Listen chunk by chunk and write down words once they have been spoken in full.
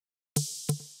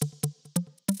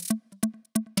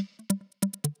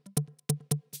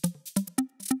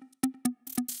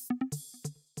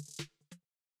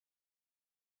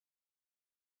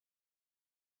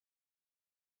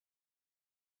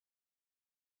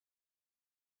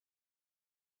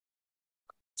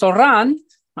So RAN,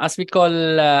 as we call,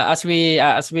 as we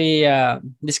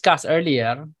discussed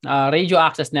earlier, radio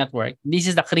access network. This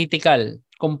is the critical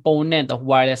component of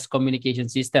wireless communication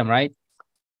system, right?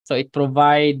 So it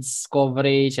provides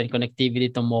coverage and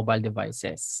connectivity to mobile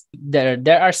devices.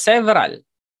 There are several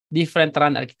different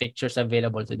RAN architectures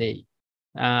available today,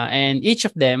 and each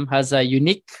of them has a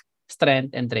unique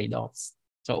strength and trade-offs.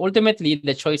 So ultimately,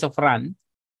 the choice of RAN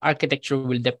architecture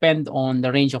will depend on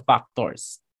the range of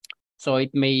factors. So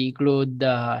it may include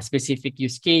the specific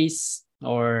use case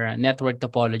or network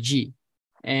topology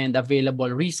and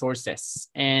available resources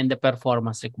and the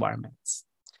performance requirements.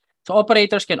 So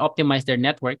operators can optimize their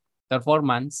network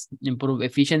performance, improve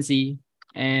efficiency,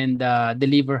 and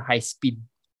deliver high speed,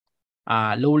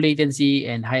 low latency,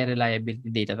 and high reliability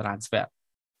data transfer,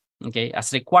 okay,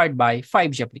 as required by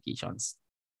 5G applications.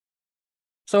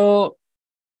 So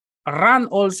RAN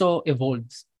also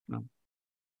evolves.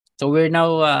 So we're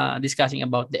now discussing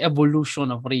about the evolution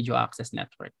of radio access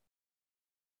network.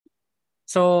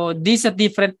 So this is a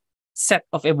different set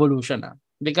of evolution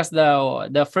because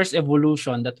the first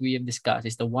evolution that we have discussed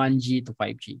is the 1G to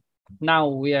 5G. Now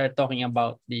we are talking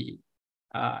about the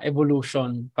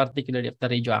evolution, particularly of the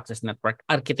radio access network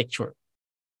architecture.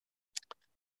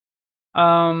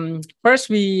 First,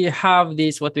 we have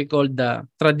this what we call the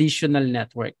traditional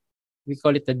network. We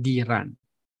call it the DRAN.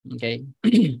 Okay,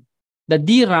 the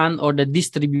DRAN or the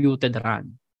distributed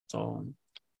RAN. So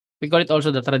we call it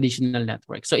also the traditional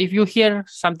network. So if you hear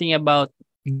something about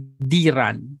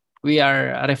DRAN, we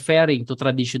are referring to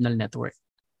traditional network.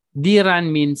 DRAN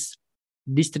means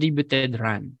distributed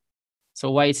RAN.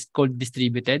 So why is it called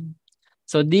distributed?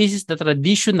 So this is the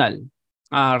traditional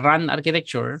RAN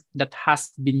architecture that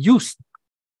has been used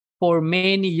for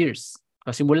many years.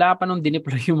 Kasi mula pa nung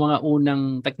dineploy yung mga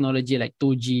unang technology like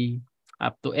 2G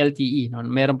up to LTE, no?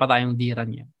 Meron pa tayong DRAN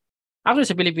yan. Actually,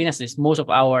 sa Pilipinas, most of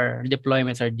our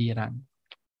deployments are DRAN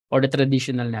or the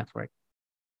traditional network.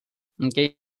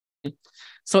 Okay.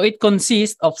 So it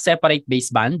consists of separate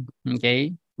baseband,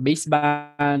 okay,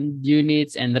 baseband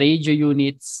units and radio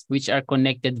units which are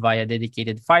connected via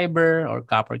dedicated fiber or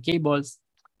copper cables.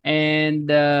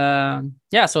 And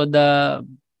yeah, so the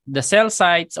cell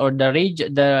sites or the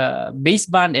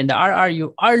baseband and the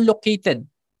RRU are located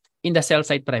in the cell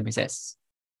site premises.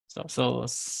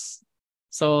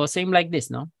 So same like this,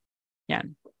 no?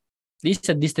 Yan. This is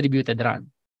a distributed RAN.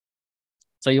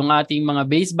 So yung ating mga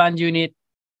baseband unit,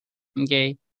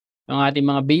 okay, yung ating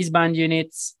mga baseband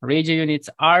units, radio units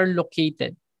are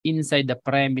located inside the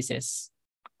premises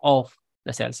of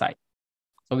the cell site.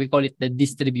 So we call it the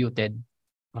distributed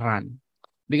RAN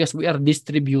because we are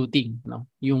distributing, no,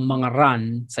 yung mga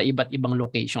RAN sa iba't ibang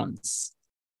locations,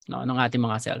 no, ng ating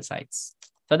mga cell sites.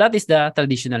 So that is the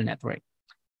traditional network.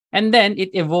 And then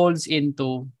it evolves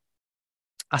into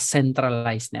a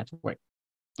centralized network.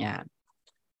 Yeah.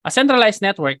 A centralized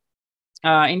network,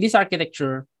 in this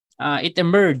architecture, it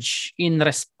emerged in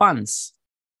response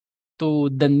to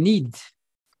the need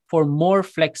for more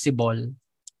flexible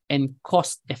and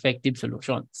cost-effective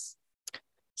solutions.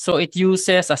 So it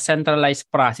uses a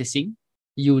centralized processing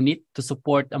unit to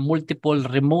support a multiple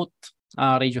remote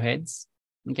radio heads,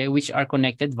 okay, which are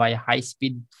connected via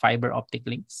high-speed fiber optic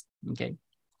links. Okay.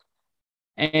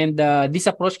 And this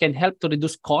approach can help to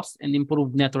reduce cost and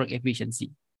improve network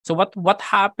efficiency. So what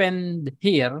happened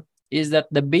here is that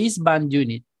the baseband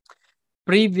unit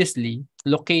previously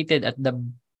located at the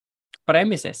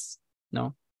premises,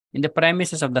 no, in the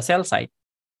premises of the cell site,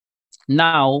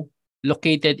 now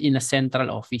located in a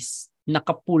central office.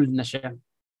 Nakapool na siya.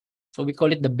 So we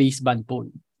call it the baseband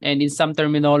pool. And in some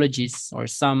terminologies or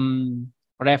some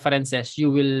references,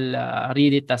 you will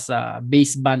read it as a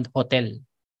baseband hotel.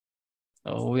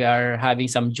 So we are having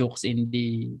some jokes in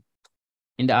the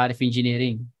RF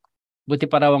engineering. Buti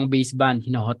pa raw ang baseband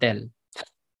in a hotel.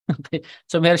 Okay.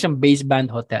 So meron siyang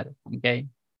baseband hotel. Okay.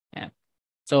 Yeah.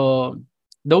 So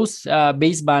those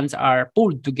basebands are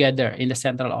pulled together in the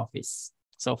central office.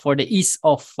 So for the ease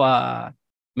of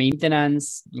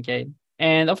maintenance. Okay.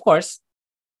 And of course,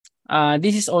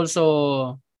 this is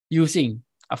also using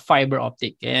a fiber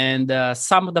optic. And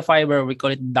some of the fiber, we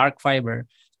call it dark fiber.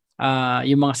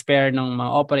 Yung mga spare ng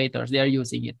mga operators, they are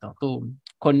using it to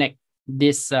connect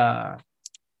this RUs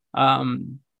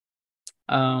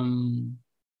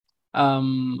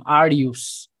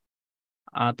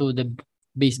to the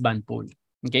baseband pool.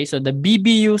 Okay, so the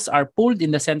BBUs are pulled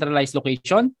in the centralized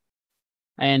location,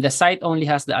 and the site only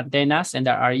has the antennas and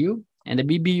the RU, and the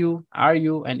BBU,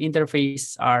 RU, and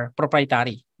interface are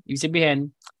proprietary. Ibig sabihin,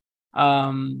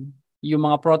 yung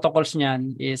mga protocols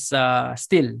niyan is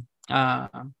still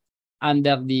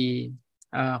under the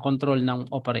control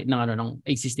ng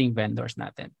existing vendors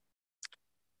natin.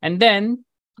 And then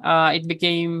it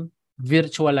became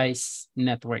virtualized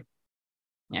network.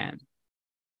 Yan.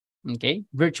 Okay,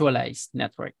 virtualized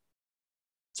network.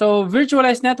 So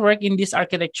virtualized network in this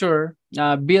architecture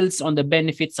builds on the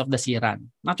benefits of the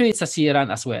CRAN. Actually, it's a CRAN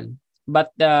as well,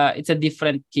 but it's a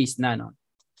different case na, no?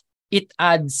 It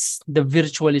adds the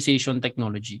virtualization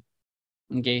technology,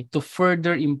 okay, to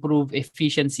further improve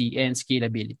efficiency and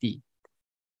scalability.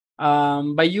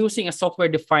 By using a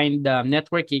software-defined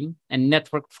networking and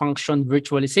network function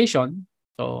virtualization,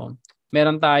 so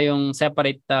meron tayong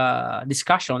separate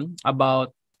discussion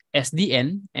about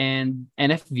SDN and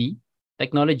NFV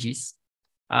technologies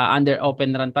under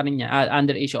Open RAN pa rin yan,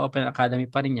 under Asia Open Academy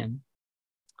pa rin yan.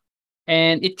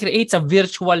 And it creates a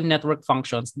virtual network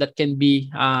functions that can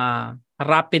be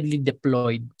rapidly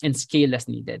deployed and scale as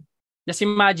needed. Just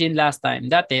imagine last time,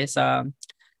 dati sa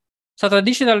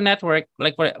traditional network,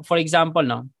 like for example,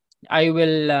 no, I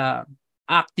will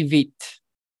activate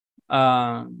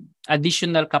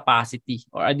additional capacity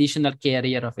or additional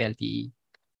carrier of LTE.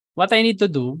 What I need to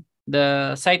do,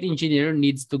 the site engineer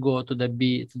needs to go to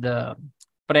the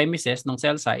premises ng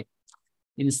cell site,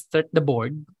 insert the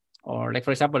board, or like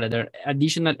for example, the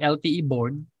additional LTE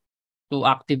board to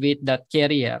activate that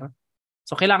carrier.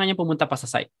 So kailangan niya pumunta pa sa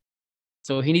site.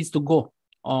 So he needs to go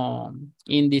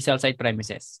in the cell site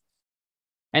premises.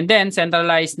 And then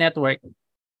centralized network,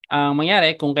 ang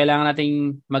mangyari kung kailangan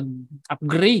nating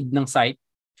mag-upgrade ng site,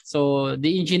 so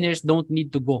the engineers don't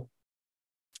need to go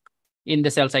in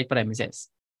the cell site premises.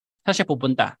 Saan siya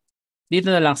pupunta?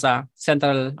 Dito na lang sa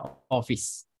central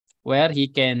office where he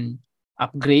can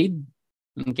upgrade,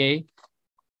 okay,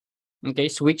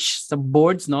 switch sa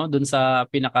boards, no, dun sa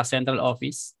pinaka central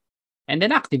office, and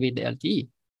then activate the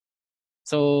LTE.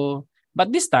 So,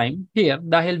 but this time here,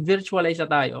 dahil virtualize na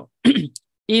tayo,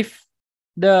 if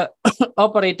the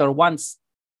operator wants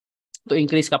to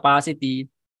increase capacity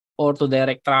or to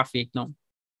direct traffic, no,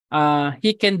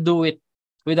 he can do it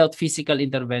without physical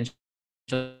intervention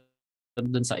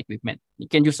dun sa equipment. You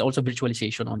can use also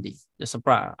virtualization only, just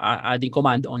adding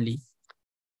command only,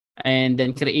 and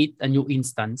then create a new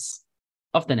instance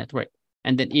of the network.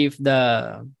 And then if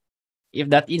that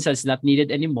instance is not needed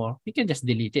anymore, you can just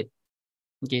delete it.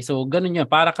 Okay, so ganun yun.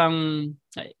 Para kang,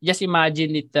 just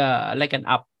imagine it like an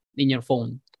app in your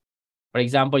phone. For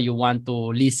example, you want to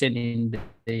listen in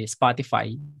the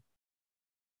Spotify.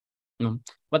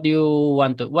 What you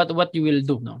will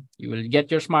do, no? You will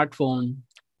get your smartphone,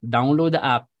 download the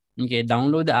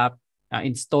app,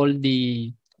 install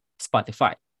the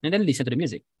Spotify, and then listen to the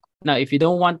music. Now, if you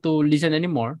don't want to listen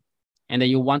anymore, and then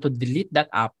you want to delete that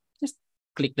app, just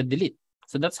click the delete.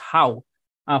 So that's how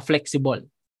flexible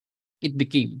it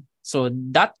became. So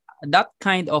that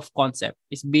kind of concept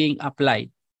is being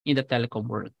applied in the telecom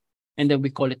world, and then we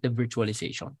call it the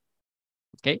virtualization.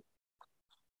 Okay.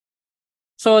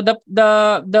 So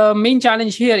the main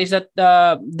challenge here is that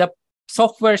the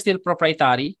software is still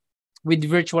proprietary with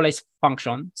virtualized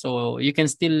function. So you can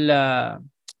still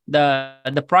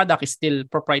the product is still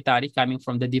proprietary coming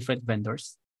from the different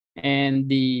vendors, and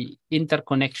the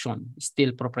interconnection is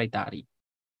still proprietary.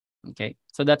 Okay,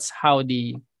 so that's how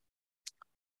the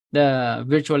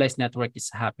virtualized network is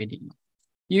happening.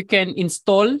 You can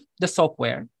install the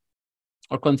software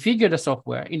or configure the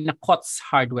software in a COTS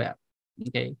hardware.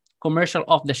 Okay, commercial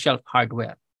off-the-shelf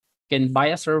hardware. You can buy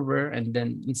a server and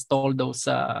then install those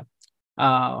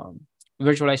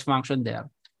virtualized function there.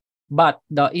 But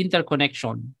the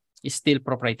interconnection is still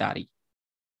proprietary.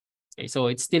 Okay, so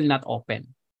it's still not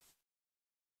open.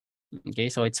 Okay,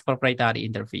 so it's proprietary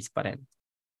interface pa rin.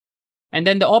 And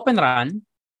then the Open RAN.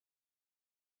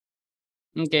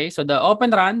 Okay, so the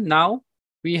Open RAN, now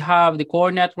we have the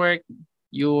core network.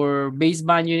 Your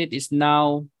baseband unit is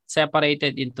now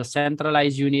separated into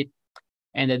centralized unit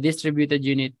and the distributed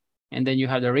unit, and then you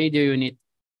have the radio unit.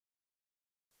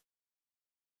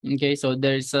 Okay, so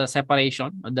there's a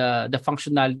separation. The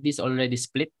functionality is already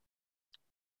split.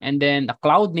 And then the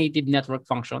cloud native network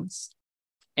functions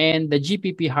and the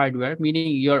GPP hardware,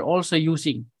 meaning you're also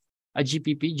using a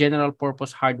GPP, general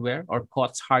purpose hardware or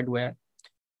COTS hardware,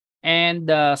 and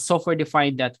the software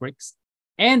defined networks,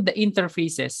 and the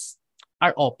interfaces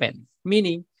are open,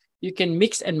 meaning you can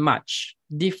mix and match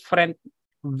different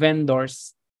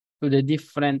vendors to the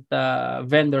different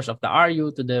vendors of the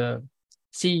RU to the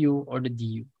CU or the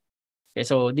DU. Okay,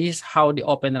 so this is how the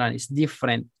Open RAN is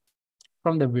different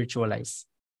from the virtualized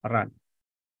RAN.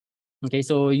 Okay,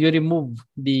 so you remove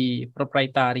the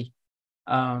proprietary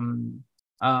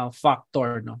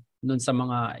factor, no, dun sa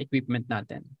mga equipment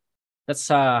natin. That's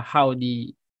how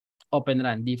the Open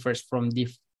RAN differs from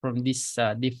from this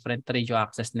different radio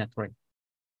access network.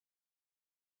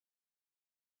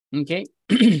 Okay?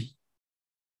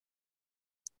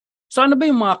 So ano ba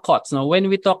yung mga COTS? No? When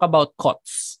we talk about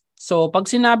COTS, so pag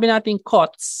sinabi natin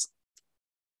COTS,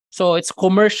 so it's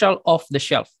commercial off the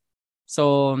shelf.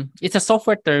 So it's a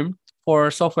software term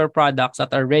for software products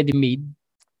that are ready-made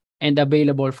and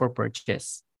available for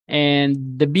purchase.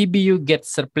 And the BBU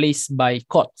gets replaced by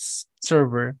COTS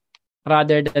server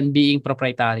rather than being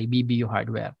proprietary BBU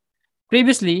hardware.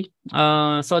 Previously,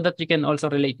 so that you can also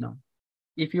relate, no?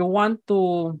 If you want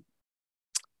to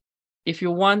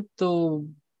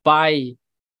buy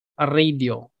a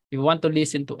radio, if you want to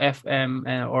listen to FM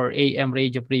or AM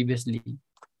radio previously,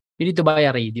 you need to buy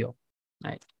a radio.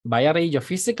 Right? Buy a radio,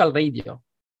 physical radio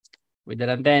with an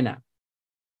antenna.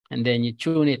 And then you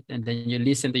tune it and then you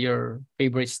listen to your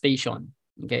favorite station.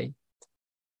 Okay.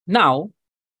 Now,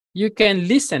 you can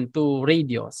listen to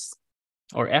radios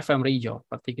or FM radio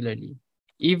particularly,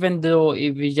 even though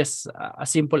if it's just a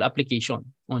simple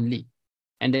application only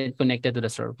and then connected to the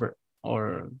server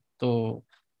or to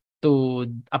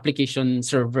application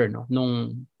server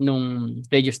nung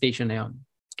radio station na yon.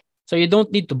 So you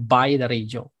don't need to buy the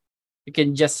radio. You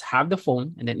can just have the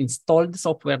phone and then install the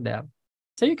software there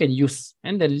so you can use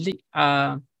and then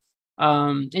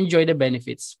enjoy the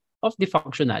benefits of the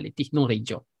functionality ng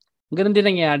radio. Ganun din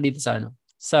nangyayari dito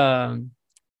sa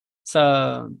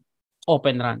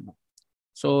Open RAN.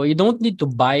 So you don't need to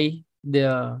buy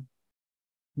the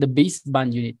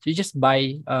baseband unit. You just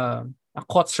buy a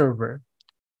COTS server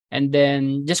and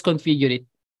then just configure it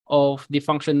of the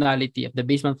functionality of the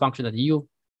baseband functionality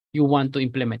you want to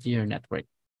implement in your network.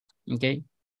 Okay?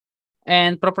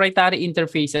 And proprietary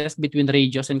interfaces between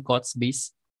radios and COTS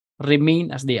base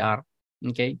remain as they are.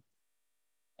 Okay?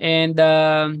 And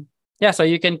so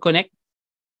you can connect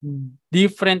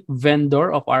different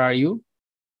vendor of RRU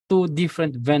to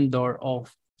different vendor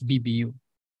of BBU.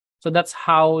 So that's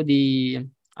how the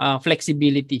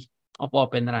flexibility of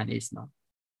Open RAN is. No?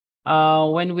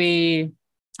 When we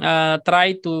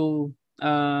try to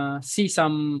see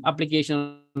some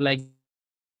application like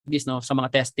this, no, sa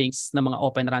mga testings ng mga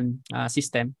Open RAN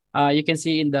system, you can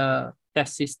see in the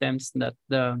test systems that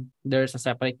there's a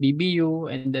separate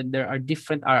BBU and then there are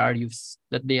different RRUs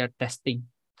that they are testing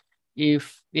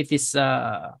if it is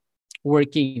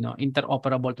working,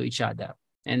 interoperable to each other.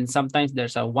 And sometimes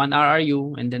there's a one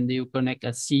RRU and then you connect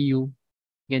a CU.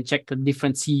 You can check the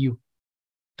different CU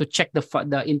to check the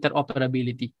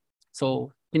interoperability.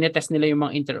 So, tinetest nila yung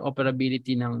mga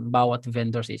interoperability ng bawat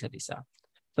vendor sa isa't isa.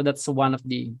 So, that's one of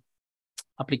the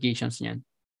applications niyan.